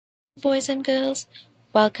boys and girls.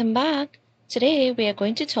 Welcome back. Today we are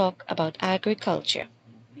going to talk about agriculture.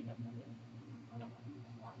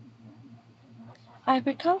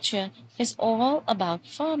 Agriculture is all about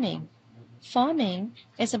farming. Farming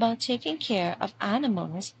is about taking care of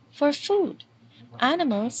animals for food.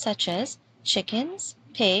 Animals such as chickens,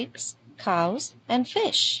 pigs, cows, and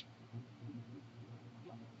fish.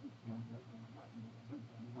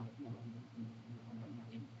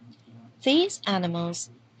 These animals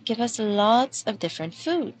give us lots of different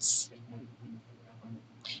foods.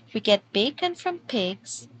 We get bacon from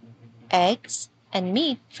pigs, eggs and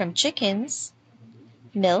meat from chickens,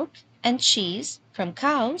 milk and cheese from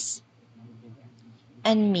cows,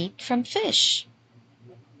 and meat from fish.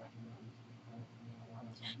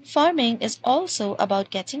 Farming is also about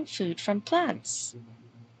getting food from plants.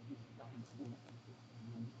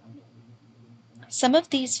 Some of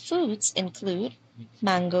these foods include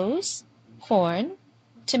mangoes, corn,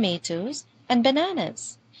 tomatoes, and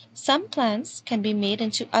bananas. Some plants can be made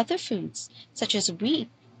into other foods, such as wheat,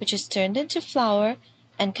 which is turned into flour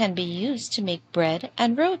and can be used to make bread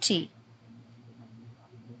and roti.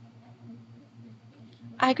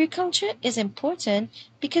 Agriculture is important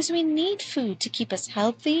because we need food to keep us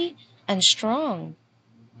healthy and strong.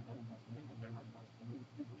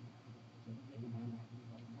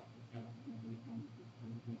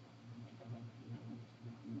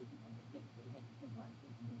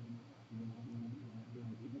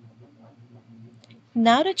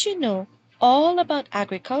 Now that you know all about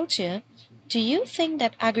agriculture, do you think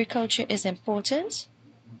that agriculture is important?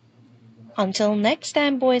 Until next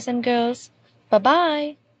time, boys and girls, bye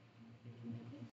bye.